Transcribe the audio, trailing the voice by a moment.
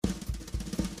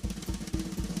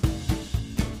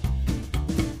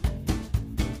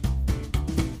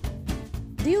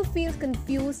you feel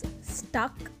confused,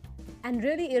 stuck, and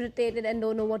really irritated and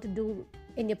don't know what to do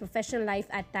in your professional life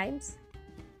at times?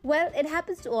 Well, it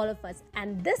happens to all of us,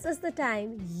 and this is the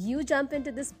time you jump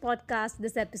into this podcast,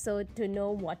 this episode, to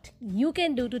know what you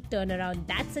can do to turn around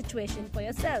that situation for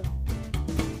yourself.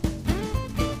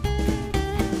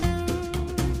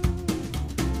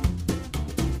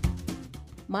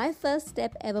 My First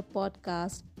Step Ever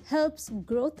podcast helps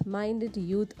growth minded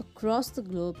youth across the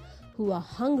globe who are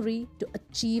hungry to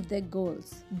achieve their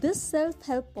goals. This self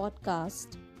help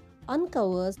podcast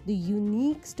uncovers the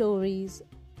unique stories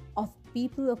of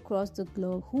people across the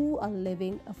globe who are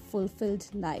living a fulfilled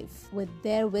life. With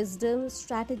their wisdom,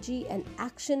 strategy, and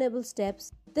actionable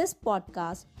steps, this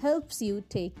podcast helps you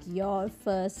take your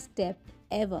first step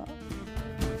ever.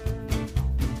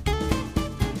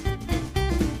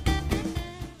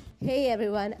 Hey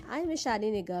everyone, I'm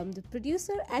Ishani Nigam, the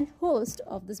producer and host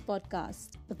of this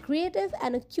podcast. A creative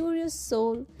and a curious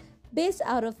soul based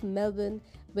out of Melbourne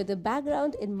with a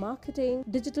background in marketing,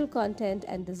 digital content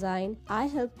and design, I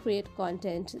help create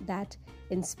content that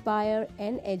inspire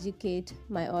and educate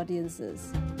my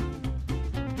audiences.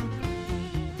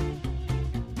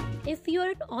 If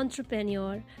you're an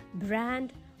entrepreneur,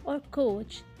 brand or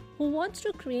coach who wants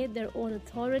to create their own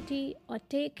authority or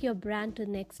take your brand to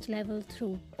the next level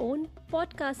through own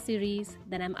podcast series,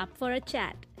 then I'm up for a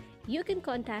chat. You can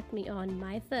contact me on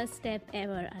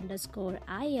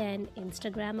myfirststepever_IN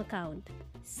Instagram account.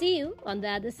 See you on the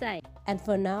other side. And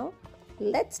for now,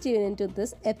 let's tune into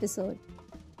this episode.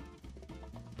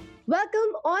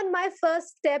 Welcome on My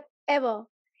First Step Ever.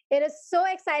 It is so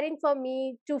exciting for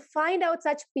me to find out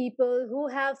such people who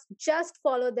have just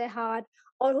followed their heart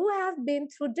or who have been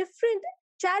through different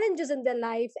challenges in their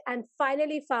life and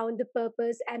finally found the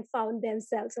purpose and found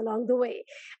themselves along the way.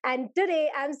 And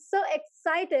today I'm so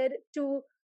excited to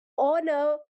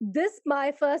honor this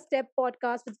My First Step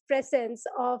podcast with presence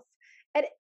of an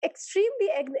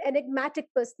extremely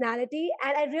enigmatic personality,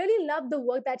 and I really love the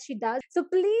work that she does. So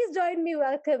please join me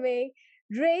welcoming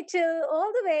Rachel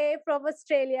all the way from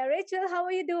Australia. Rachel, how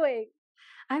are you doing?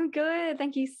 I'm good.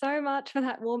 Thank you so much for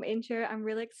that warm intro. I'm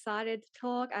really excited to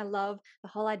talk. I love the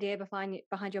whole idea behind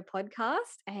your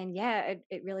podcast. And yeah,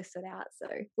 it really stood out. So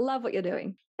love what you're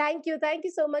doing. Thank you. Thank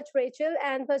you so much, Rachel.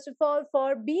 And first of all,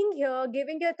 for being here,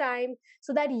 giving your time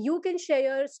so that you can share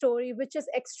your story, which is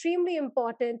extremely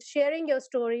important. Sharing your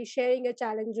story, sharing your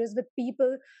challenges with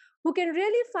people who can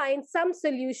really find some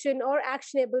solution or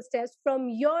actionable steps from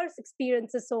your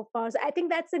experiences so far. So I think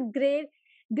that's a great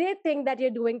thing that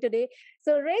you're doing today.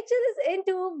 So Rachel is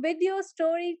into video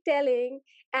storytelling,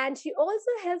 and she also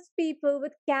helps people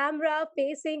with camera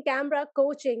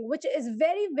coaching, which is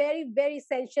very, very, very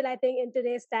essential, I think, in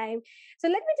today's time. So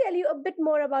let me tell you a bit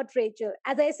more about Rachel.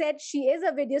 As I said, she is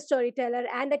a video storyteller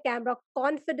and a camera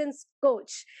confidence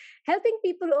coach, helping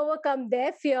people overcome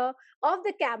their fear of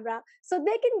the camera so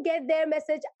they can get their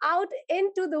message out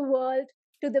into the world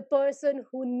to the person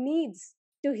who needs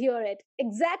to hear it.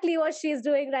 Exactly what she's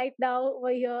doing right now over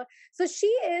here. So she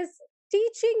is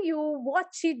teaching you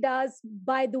what she does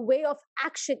by the way of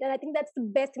action. And I think that's the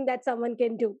best thing that someone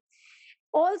can do.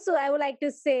 Also, I would like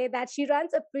to say that she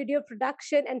runs a video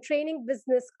production and training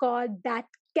business called That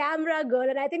Camera Girl.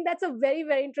 And I think that's a very,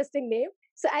 very interesting name.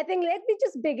 So I think let me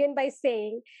just begin by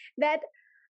saying that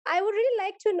I would really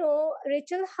like to know,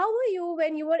 Rachel, how were you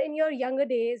when you were in your younger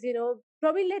days,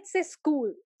 probably let's say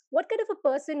school? What kind of a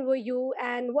person were you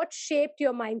and what shaped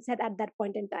your mindset at that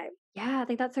point in time? Yeah, I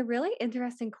think that's a really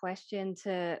interesting question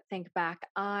to think back.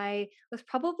 I was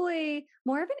probably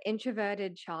more of an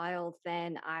introverted child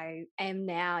than I am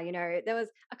now. There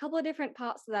was a couple of different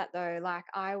parts to that though. Like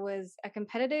I was a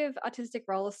competitive artistic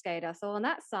roller skater. So on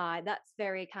that side, that's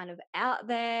very kind of out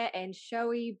there and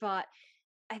showy. But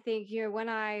I think, when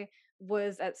I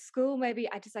was at school, maybe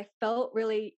I felt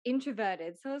really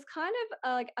introverted. So it was kind of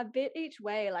like a bit each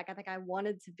way. Like I think I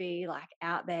wanted to be like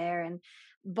out there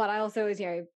but I also was,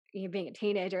 being a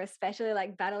teenager, especially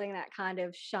like battling that kind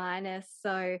of shyness.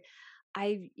 So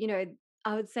I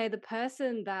would say the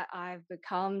person that I've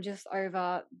become just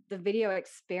over the video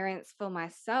experience for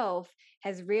myself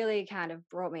has really kind of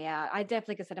brought me out. I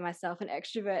definitely consider myself an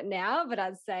extrovert now, but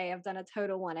I'd say I've done a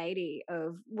total 180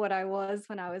 of what I was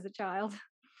when I was a child.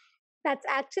 That's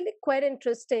actually quite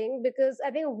interesting because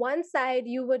I think one side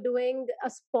you were doing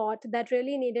a sport that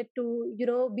really needed to,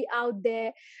 be out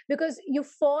there because you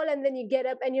fall and then you get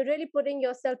up and you're really putting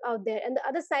yourself out there. And the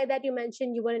other side that you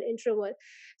mentioned, you were an introvert.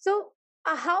 So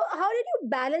how did you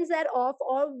balance that off,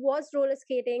 or was roller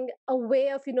skating a way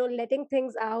of letting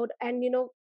things out and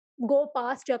go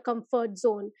past your comfort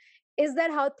zone? Is that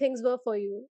how things were for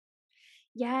you?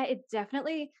 Yeah, it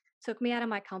definitely took me out of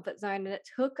my comfort zone, and it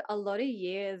took a lot of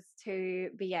years to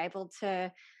be able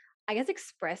to, I guess,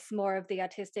 express more of the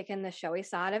artistic and the showy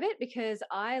side of it, because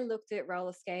I looked at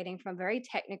roller skating from a very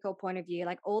technical point of view.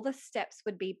 Like, all the steps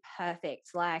would be perfect.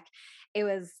 Like, it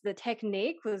was, the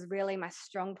technique was really my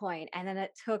strong point. And then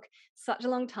it took such a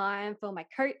long time for my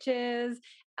coaches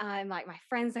and like my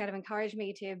friends to kind of encourage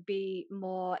me to be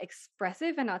more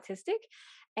expressive and artistic.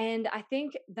 And I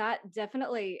think that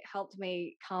definitely helped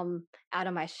me come out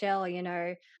of my shell,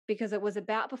 because it was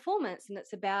about performance and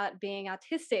it's about being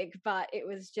artistic, but it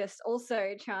was just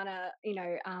also trying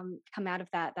to, come out of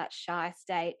that shy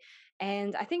state.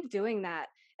 And I think doing that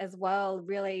as well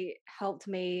really helped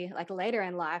me, like, later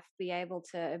in life, be able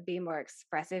to be more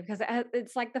expressive, because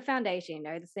it's like the foundation,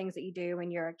 the things that you do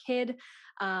when you're a kid.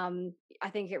 I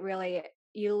think it really,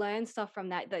 you learn stuff from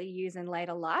that you use in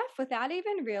later life without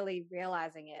even really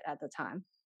realizing it at the time.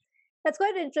 That's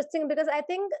quite interesting because I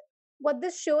think what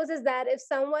this shows is that if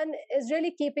someone is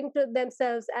really keeping to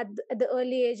themselves at the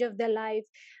early age of their life,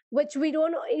 which we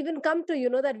don't even come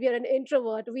to, that we are an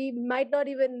introvert, we might not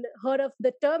even heard of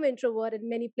the term introvert in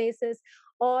many places,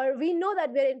 or we know that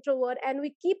we're introvert and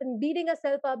we keep beating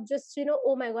ourselves up just,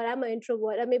 oh my God, I'm an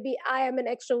introvert, or maybe I am an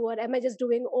extrovert. Am I just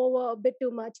doing over a bit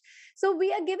too much? So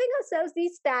we are giving ourselves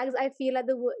these tags, I feel, at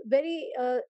the very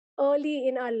early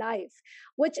in our life,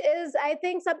 which is, I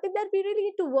think, something that we really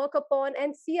need to work upon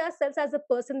and see ourselves as the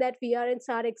person that we are and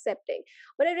start accepting.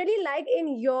 What I really like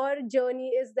in your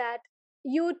journey is that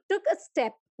you took a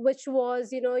step, which was,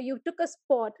 you took a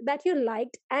sport that you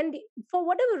liked, and for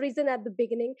whatever reason at the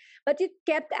beginning, but you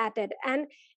kept at it, and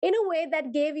in a way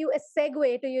that gave you a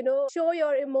segue to, show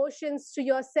your emotions to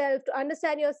yourself, to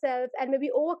understand yourself, and maybe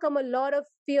overcome a lot of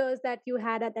fears that you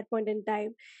had at that point in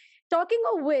time. Talking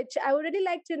of which, I would really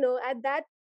like to know, at that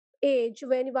age,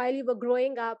 when while you were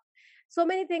growing up, so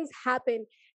many things happen,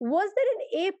 was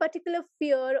there a particular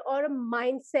fear or a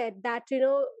mindset that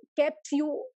kept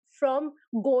you from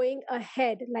going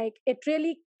ahead, like it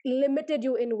really limited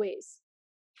you in ways?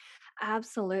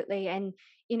 Absolutely. And,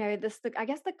 I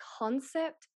guess the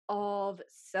concept of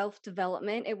self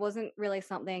development, it wasn't really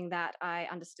something that I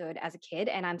understood as a kid.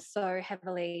 And I'm so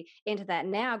heavily into that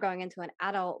now, going into an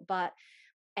adult.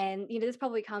 And, this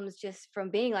probably comes just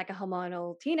from being like a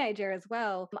hormonal teenager as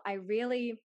well. I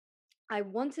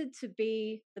wanted to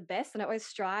be the best, and I always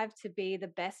strived to be the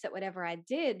best at whatever I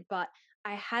did. But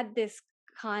I had this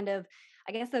kind of,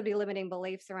 I guess there'd be limiting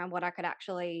beliefs around what I could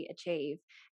actually achieve.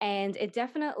 And it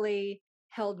definitely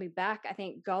held me back, I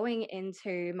think, going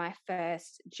into my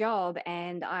first job.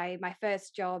 And my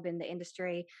first job in the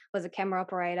industry was a camera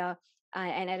operator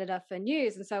and editor for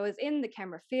news. And so I was in the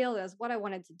camera field. It was what I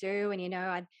wanted to do.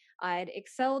 And, I'd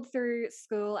excelled through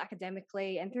school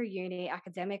academically and through uni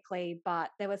academically, but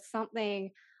there was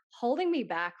something holding me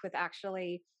back with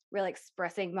actually really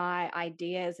expressing my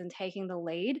ideas and taking the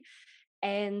lead.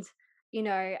 And,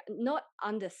 not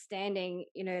understanding,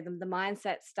 the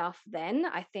mindset stuff then,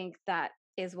 I think that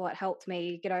is what helped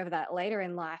me get over that later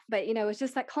in life. But, it's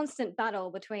just that constant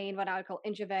battle between what I would call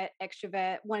introvert,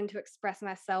 extrovert, wanting to express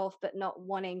myself, but not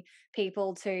wanting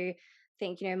people to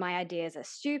think, my ideas are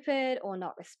stupid or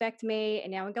not respect me.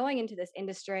 And now I'm going into this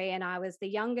industry, and I was the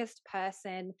youngest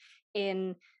person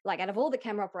in, like, out of all the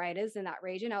camera operators in that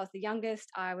region, I was the youngest.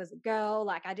 I was a girl.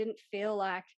 Like, I didn't feel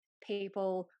like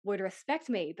people would respect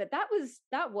me, but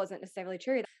that wasn't necessarily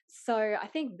true. So I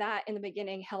think that in the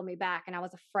beginning held me back, and I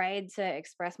was afraid to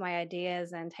express my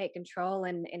ideas and take control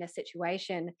in a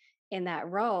situation in that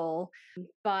role.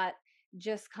 But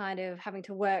just kind of having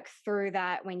to work through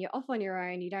that, when you're off on your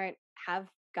own, you don't have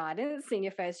guidance in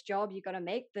your first job, you got to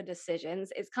make the decisions.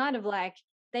 It's kind of like,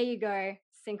 there you go,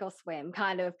 sink or swim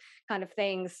kind of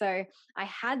thing. So I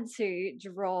had to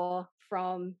draw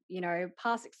from,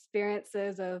 past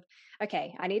experiences of,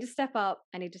 okay, I need to step up,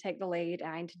 I need to take the lead, and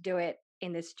I need to do it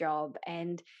in this job.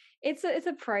 And it's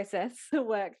a process to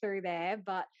work through there,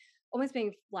 but almost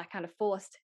being like kind of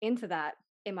forced into that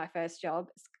in my first job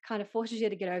kind of forces you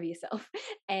to get over yourself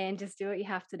and just do what you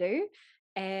have to do.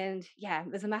 And yeah,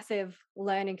 there's a massive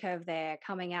learning curve there,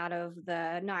 coming out of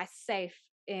the nice, safe,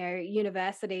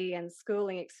 university and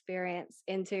schooling experience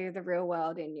into the real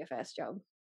world in your first job.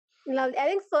 Lovely. I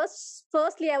think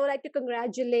firstly, I would like to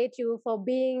congratulate you for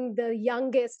being the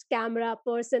youngest camera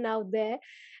person out there,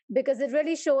 because it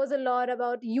really shows a lot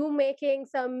about you making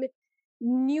some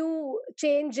new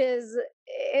changes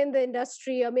in the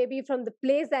industry, or maybe from the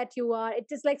place that you are. It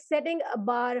is like setting a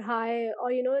bar high,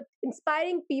 or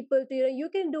inspiring people to, you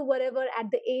can do whatever at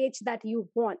the age that you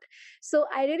want. So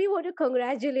I really want to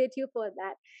congratulate you for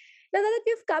that. Now that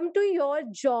you've come to your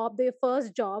job, your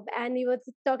first job, and you were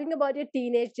talking about your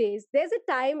teenage days, there's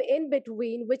a time in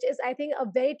between, which is, I think, a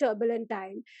very turbulent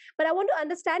time. But I want to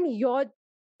understand your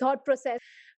thought process.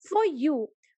 For you,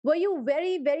 were you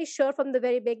very, very sure from the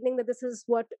very beginning that this is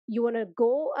what you want to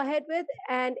go ahead with?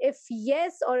 And if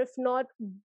yes, or if not,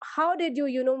 how did you,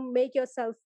 make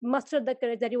yourself muster the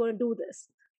courage that you want to do this?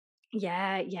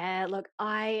 Yeah, yeah. Look,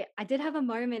 I did have a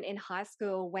moment in high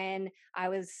school when I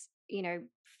was,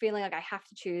 feeling like I have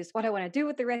to choose what I want to do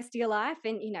with the rest of your life.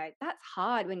 And, that's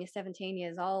hard when you're 17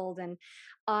 years old. And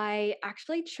I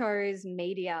actually chose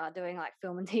media, doing like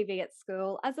film and TV at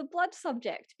school as a blood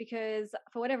subject because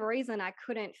for whatever reason I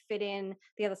couldn't fit in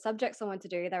the other subjects I wanted to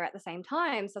do there at the same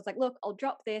time. So I was like, look, I'll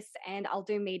drop this and I'll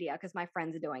do media because my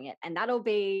friends are doing it. And that'll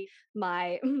be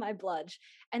my my blood.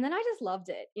 And then I just loved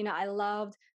it. I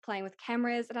loved playing with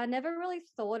cameras. And I never really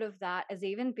thought of that as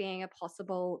even being a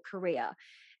possible career.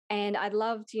 And I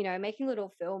loved, making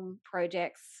little film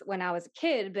projects when I was a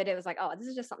kid, but it was like, oh, this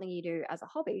is just something you do as a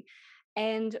hobby.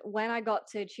 And when I got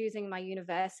to choosing my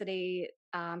university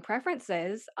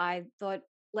preferences, I thought,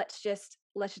 let's just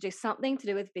do something to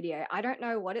do with video. I don't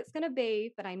know what it's going to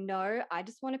be, but I know I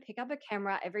just want to pick up a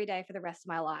camera every day for the rest of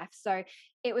my life. So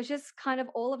it was just kind of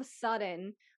all of a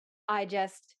sudden I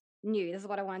just knew this is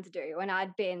what I wanted to do. And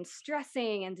I'd been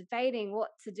stressing and debating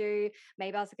what to do.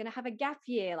 Maybe I was going to have a gap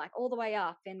year, like all the way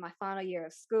up in my final year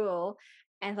of school,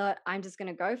 and thought, I'm just going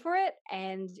to go for it.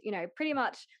 And, pretty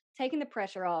much taking the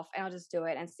pressure off, and I'll just do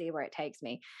it and see where it takes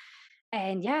me.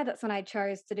 And yeah, that's when I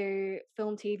chose to do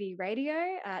film, TV,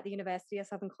 radio at the University of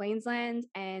Southern Queensland.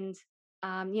 And,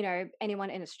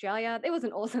 anyone in Australia, it was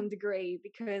an awesome degree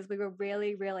because we were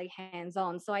really, really hands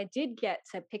on. So I did get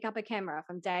to pick up a camera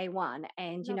from day one.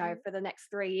 And, Lovely. for the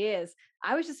next 3 years,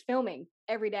 I was just filming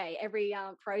every day, every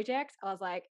project. I was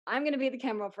like, I'm going to be the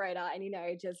camera operator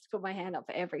and, just put my hand up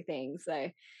for everything.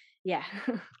 So yeah.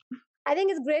 I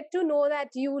think it's great to know that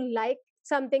you like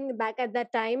something back at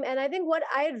that time. And I think what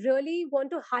I really want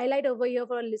to highlight over here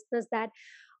for our listeners that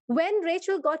when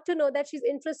Rachel got to know that she's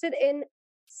interested in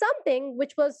something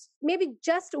which was maybe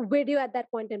just video at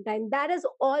that point in time, that is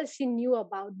all she knew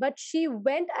about. But she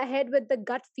went ahead with the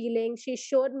gut feeling. She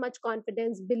showed much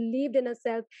confidence, believed in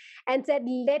herself, and said,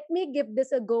 let me give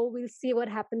this a go. We'll see what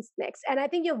happens next. And I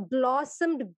think you've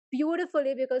blossomed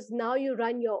beautifully because now you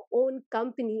run your own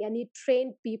company and you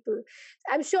train people.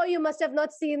 I'm sure you must have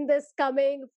not seen this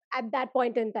coming at that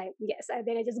point in time. Yes, I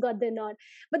think I just got the nod.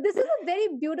 But this is a very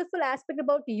beautiful aspect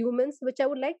about humans, which I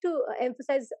would like to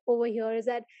emphasize over here is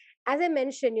that, as I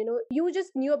mentioned, you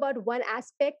just knew about one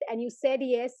aspect and you said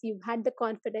yes, you had the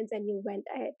confidence and you went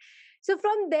ahead. So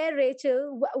from there,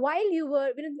 Rachel, while you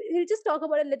were, we'll just talk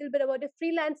about a little bit about your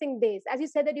freelancing days. As you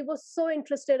said that you were so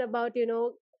interested about,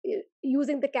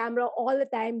 using the camera all the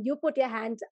time, you put your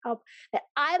hands up that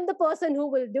I am the person who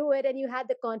will do it, and you had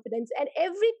the confidence. And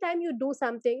every time you do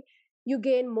something, you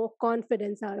gain more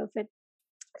confidence out of it.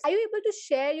 Are you able to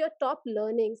share your top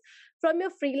learnings from your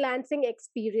freelancing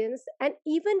experience? And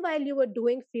even while you were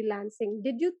doing freelancing,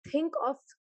 did you think of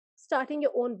starting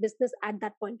your own business at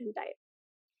that point in time?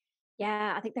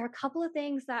 Yeah, I think there are a couple of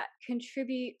things that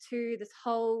contribute to this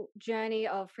whole journey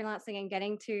of freelancing and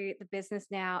getting to the business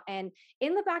now. And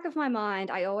in the back of my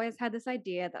mind, I always had this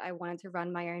idea that I wanted to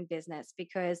run my own business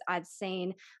because I'd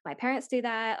seen my parents do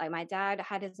that. Like my dad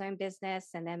had his own business,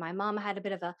 and then my mom had a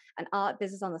bit of an art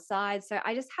business on the side. So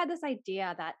I just had this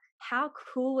idea that how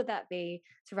cool would that be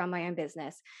to run my own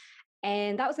business?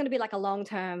 And that was going to be like a long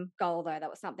term goal, though. That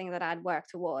was something that I'd work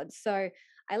towards. So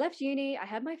I left uni. I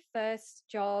had my first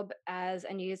job as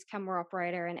a news camera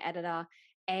operator and editor.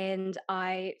 And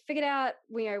I figured out,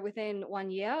 within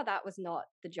 1 year, that was not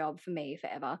the job for me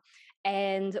forever.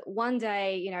 And one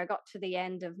day, I got to the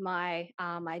end of my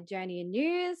journey in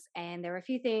news, and there were a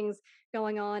few things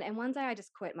going on. And one day, I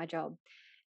just quit my job,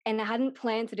 and I hadn't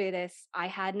planned to do this. I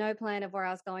had no plan of where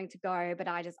I was going to go, but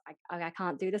I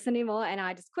can't do this anymore, and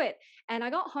I just quit. And I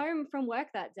got home from work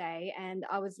that day, and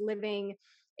I was living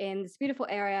in this beautiful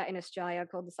area in Australia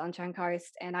called the Sunshine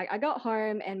Coast. And I got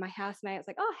home, and my housemate was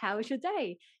like, "Oh, how was your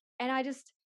day?" And I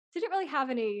just didn't really have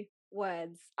any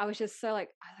words. I was just I was like,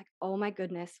 "Oh my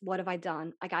goodness, what have I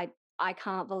done? I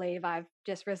can't believe I've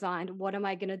just resigned. What am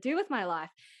I going to do with my life?"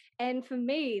 And for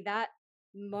me, that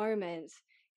moment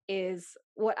is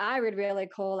what I would really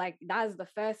call like that is the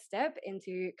first step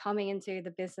into coming into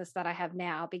the business that I have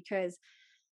now, because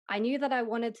I knew that I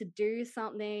wanted to do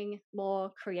something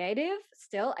more creative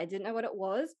still. I didn't know what it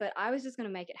was, but I was just going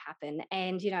to make it happen.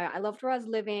 And, I loved where I was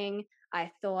living. I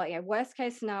thought, worst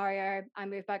case scenario, I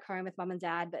move back home with mum and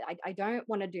dad, but I don't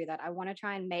want to do that. I want to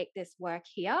try and make this work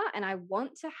here. And I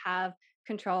want to have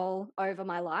control over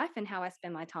my life and how I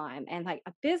spend my time. And like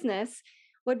a business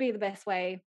would be the best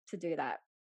way to do that.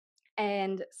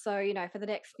 And so, for the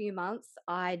next few months,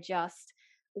 I just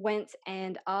went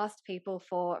and asked people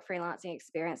for freelancing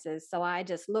experiences. So I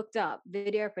just looked up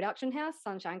video production house,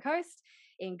 Sunshine Coast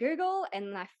in Google,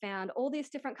 and I found all these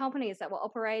different companies that were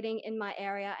operating in my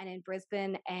area and in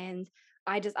Brisbane. And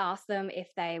I just asked them if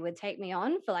they would take me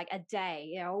on for like a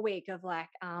day, a week of like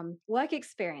work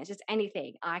experience, just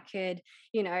anything. I could,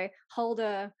 hold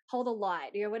a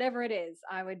light, whatever it is,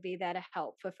 I would be there to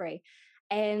help for free.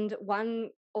 And one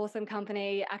awesome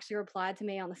company actually replied to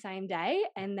me on the same day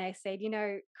and they said,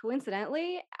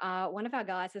 coincidentally, one of our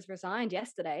guys has resigned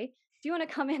yesterday. Do you want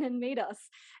to come in and meet us?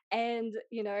 And,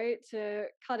 to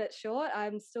cut it short,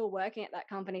 I'm still working at that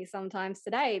company sometimes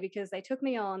today because they took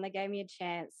me on, they gave me a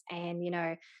chance. And,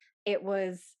 it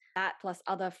was that plus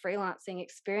other freelancing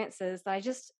experiences that I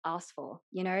just asked for.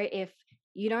 If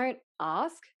you don't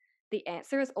ask, the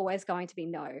answer is always going to be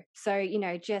no. So,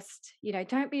 just,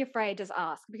 don't be afraid, just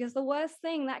ask, because the worst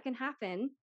thing that can happen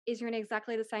is you're in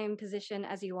exactly the same position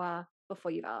as you are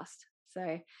before you've asked.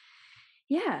 So,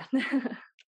 yeah.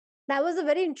 That was a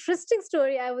very interesting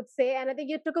story, I would say. And I think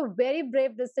you took a very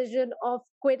brave decision of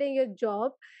quitting your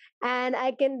job. And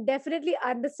I can definitely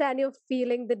understand your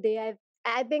feeling the day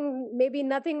I think maybe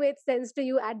nothing made sense to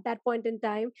you at that point in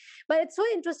time. But it's so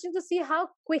interesting to see how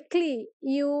quickly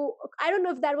I don't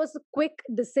know if that was a quick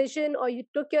decision or you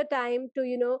took your time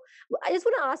to, I just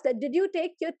want to ask that, did you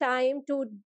take your time to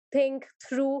think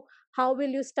through how will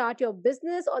you start your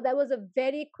business, or that was a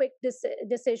very quick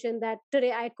decision that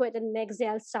today I quit and next day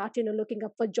I'll start looking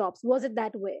up for jobs? Was it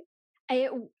that way? I,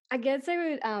 I guess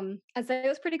I'd say it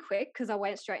was pretty quick because I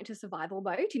went straight into survival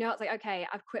mode. It's like, okay,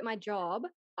 I've quit my job.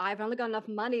 I've only got enough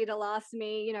money to last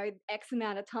me, X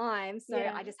amount of time. So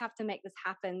Yeah. I just have to make this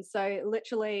happen. So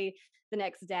literally the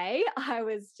next day, I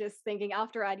was just thinking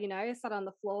after I'd, sat on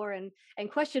the floor and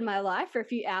questioned my life for a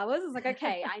few hours, I was like,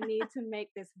 okay, I need to make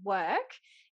this work.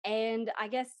 And I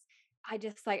guess I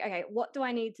just like, okay, what do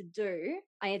I need to do?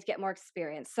 I need to get more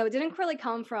experience. So it didn't really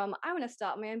come from, I want to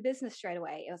start my own business straight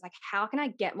away. It was like, how can I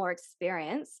get more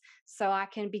experience so I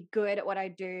can be good at what I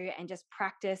do and just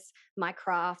practice my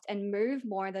craft and move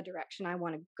more in the direction I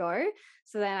want to go?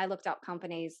 So then I looked up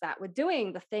companies that were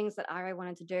doing the things that I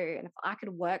wanted to do. And if I could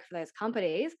work for those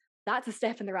companies, that's a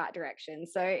step in the right direction.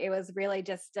 So it was really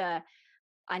just,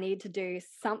 I need to do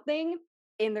something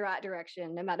in the right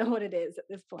direction, no matter what it is at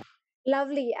this point.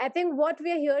 Lovely. I think what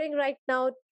we are hearing right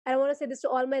now, I want to say this to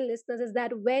all my listeners, is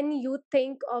that when you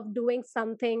think of doing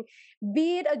something,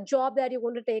 be it a job that you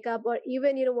want to take up or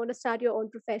even want to start your own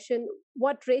profession,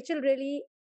 what Rachel really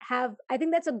have, I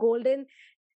think that's a golden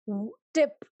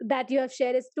tip that you have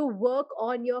shared, is to work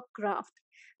on your craft,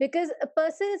 because a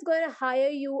person is going to hire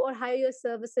you or hire your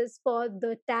services for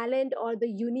the talent or the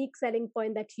unique selling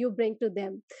point that you bring to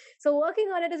them. So working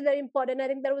on it is very important. I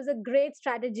think that was a great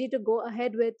strategy to go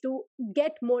ahead with, to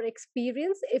get more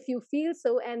experience if you feel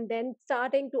so, and then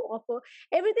starting to offer.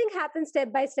 Everything happens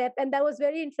step by step, and that was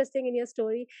very interesting in your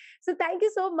story. So thank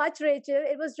you so much, Rachel.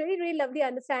 It was really, really lovely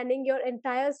understanding your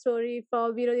entire story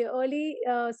from your early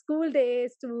school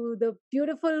days to the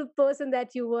beautiful person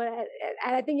that you were,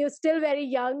 and I think you're still very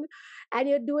young, and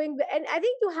you're doing. And I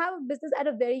think you have a business at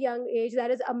a very young age.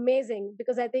 That is amazing,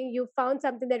 because I think you found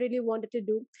something that really wanted to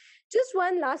do. Just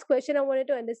one last question I wanted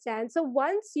to understand. So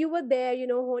once you were there,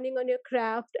 honing on your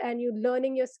craft and you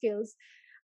learning your skills,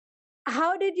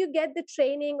 how did you get the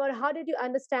training, or how did you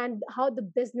understand how the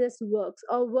business works,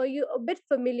 or were you a bit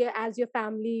familiar as your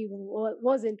family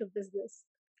was into business?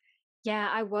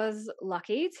 Yeah, I was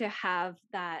lucky to have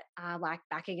that like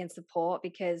backing and support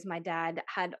because my dad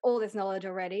had all this knowledge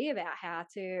already about how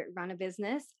to run a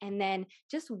business and then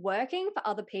just working for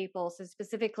other people. So,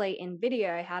 specifically in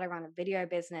video, how to run a video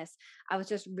business, I was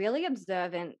just really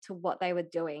observant to what they were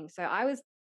doing. So, I was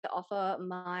to offer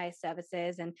my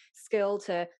services and skill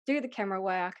to do the camera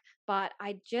work, but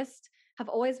I just have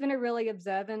always been a really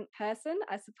observant person,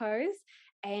 I suppose,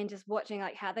 and just watching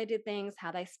like how they did things,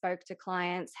 how they spoke to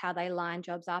clients, how they lined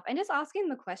jobs up, and just asking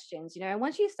the questions.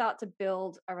 Once you start to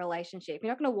build a relationship,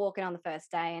 you're not going to walk in on the first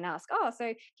day and ask, oh, so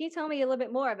can you tell me a little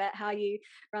bit more about how you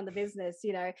run the business,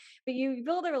 but you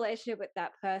build a relationship with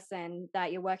that person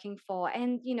that you're working for,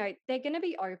 and they're going to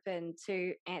be open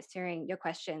to answering your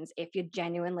questions if you're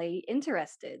genuinely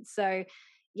interested. So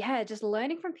yeah, just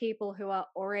learning from people who are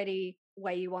already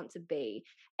where you want to be.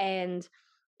 And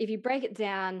if you break it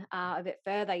down a bit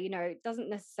further, it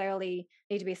doesn't necessarily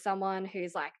need to be someone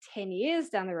who's like 10 years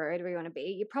down the road where you want to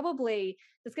be.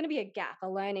 There's going to be a gap, a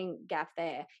learning gap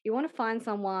there. You want to find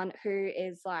someone who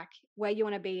is like where you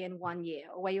want to be in 1 year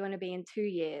or where you want to be in 2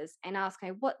 years, and ask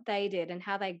what they did and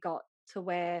how they got to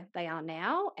where they are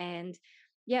now. And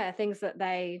yeah, things that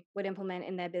they would implement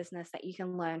in their business that you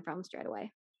can learn from straight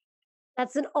away.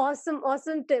 That's an awesome,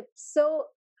 awesome tip. So,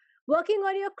 working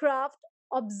on your craft,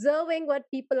 observing what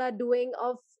people are doing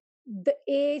of the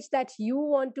age that you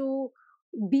want to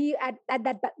be at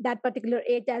that particular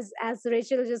age, as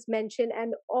Rachel just mentioned,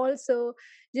 and also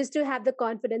just to have the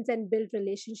confidence and build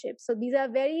relationships. So these are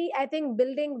very, I think,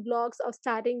 building blocks of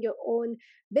starting your own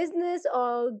business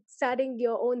or starting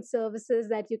your own services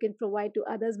that you can provide to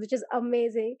others, which is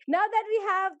amazing. Now that we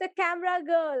have the camera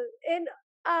girl in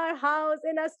our house,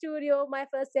 in our studio, my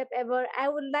first step ever, I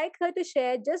would like her to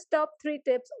share just top 3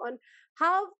 tips on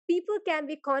how people can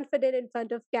be confident in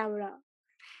front of camera.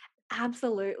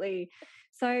 Absolutely.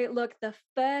 So, look, the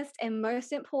first and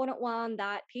most important one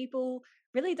that people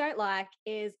really don't like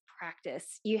is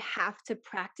practice. You have to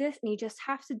practice and you just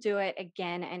have to do it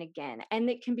again and again. And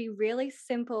it can be really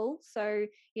simple. So,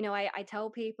 I tell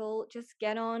people just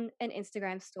get on an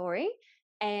Instagram story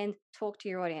and talk to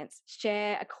your audience,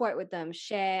 share a quote with them,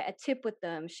 share a tip with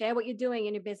them, share what you're doing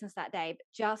in your business that day. But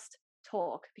just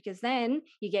talk, because then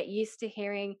you get used to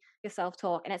hearing yourself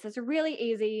talk. And it's just a really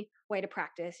easy way to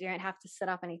practice. You don't have to set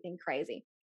up anything crazy.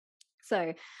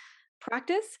 So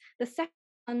practice. The second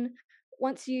one,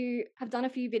 once you have done a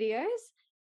few videos,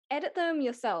 edit them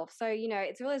yourself. So,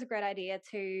 it's really a great idea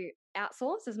to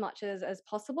outsource as much as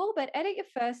possible, but edit your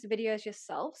first videos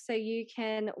yourself so you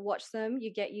can watch them,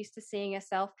 you get used to seeing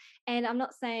yourself. And I'm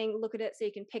not saying look at it so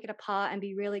you can pick it apart and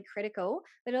be really critical,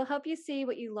 but it'll help you see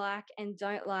what you like and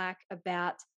don't like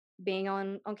about being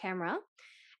on camera.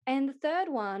 And the third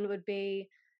one would be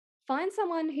find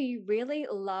someone who you really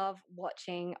love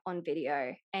watching on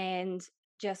video and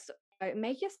just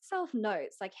make yourself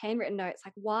notes, like handwritten notes.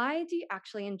 Like, why do you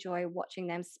actually enjoy watching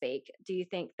them speak? Do you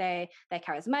think they're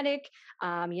charismatic?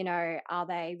 Are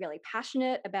they really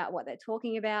passionate about what they're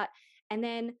talking about? And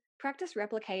then practice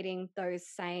replicating those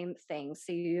same things.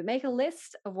 So you make a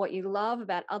list of what you love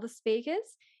about other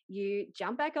speakers. You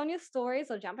jump back on your stories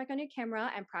or jump back on your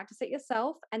camera and practice it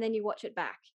yourself. And then you watch it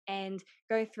back and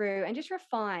go through and just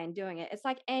refine doing it. It's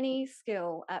like any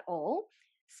skill at all.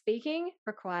 Speaking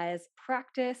requires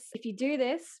practice. If you do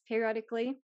this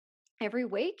periodically, every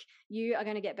week, you are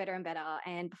going to get better and better.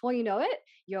 And before you know it,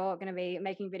 you're going to be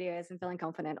making videos and feeling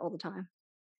confident all the time.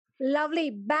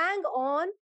 Lovely. Bang on.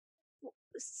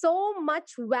 So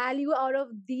much value out of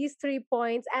these 3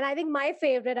 points. And I think my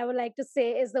favorite, I would like to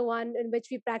say, is the one in which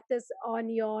we practice on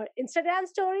your Instagram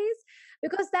stories,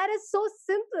 because that is so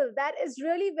simple. That is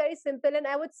really very simple. And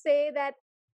I would say that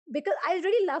because I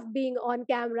really love being on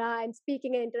camera and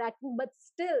speaking and interacting, but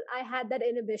still I had that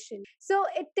inhibition. So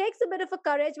it takes a bit of a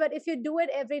courage, but if you do it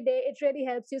every day, it really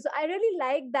helps you. So I really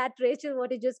like that, Rachel,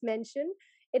 what you just mentioned.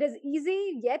 It is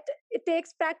easy, yet it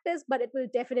takes practice, but it will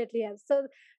definitely help. So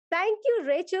thank you,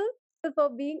 Rachel, for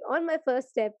being on my first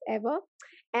step ever.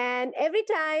 And every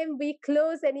time we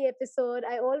close any episode,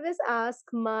 I always ask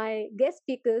my guest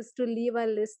speakers to leave our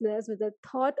listeners with a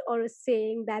thought or a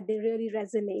saying that they really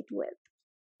resonate with.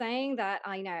 Saying that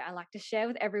I like to share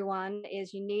with everyone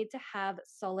is you need to have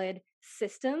solid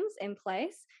systems in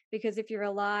place, because if you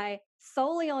rely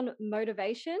solely on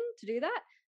motivation to do that,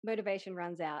 motivation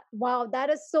runs out. Wow, that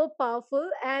is so powerful.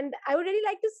 And I would really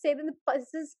like to say that in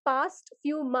this past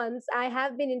few months, I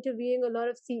have been interviewing a lot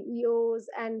of CEOs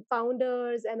and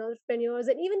founders and entrepreneurs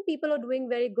and even people who are doing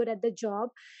very good at the job.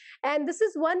 And this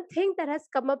is one thing that has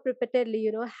come up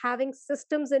repeatedly, having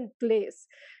systems in place.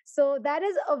 So that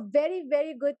is a very,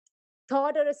 very good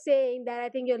thought or a saying that I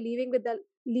think you're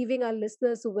leaving our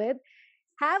listeners with.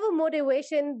 Have a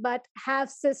motivation, but have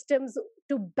systems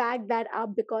to back that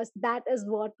up, because that is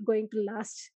what going to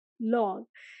last long.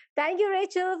 Thank you,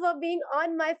 Rachel, for being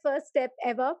on my first step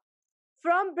ever.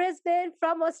 From Brisbane,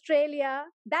 from Australia,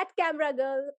 that camera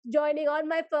girl joining on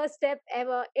my first step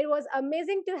ever. It was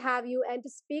amazing to have you and to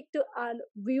speak to our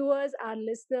viewers, our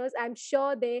listeners. I'm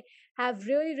sure they have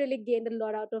really, really gained a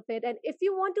lot out of it. And if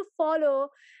you want to follow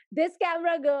this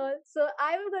camera girl, so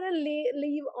I'm going to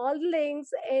leave all the links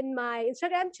in my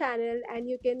Instagram channel, and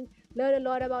you can learn a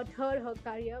lot about her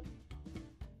career.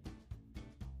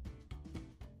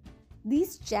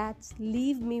 These chats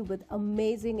leave me with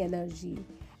amazing energy.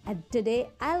 And today,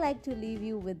 I like to leave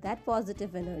you with that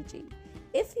positive energy.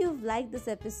 If you've liked this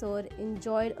episode,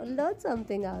 enjoyed, or learned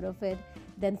something out of it,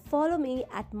 then follow me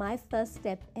at my first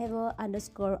step ever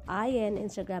 _IN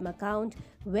Instagram account,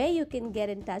 where you can get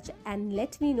in touch and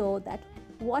let me know that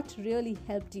what really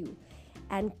helped you.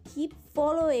 And keep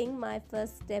following my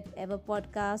first step ever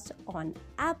podcast on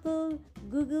Apple,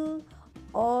 Google,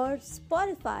 or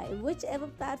Spotify, whichever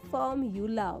platform you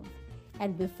love.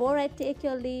 And before I take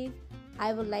your leave,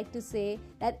 I would like to say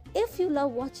that if you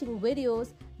love watching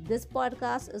videos, this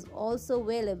podcast is also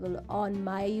available on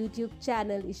my YouTube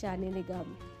channel, Ishani Nigam.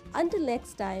 Until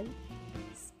next time,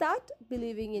 start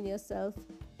believing in yourself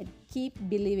and keep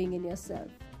believing in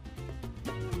yourself.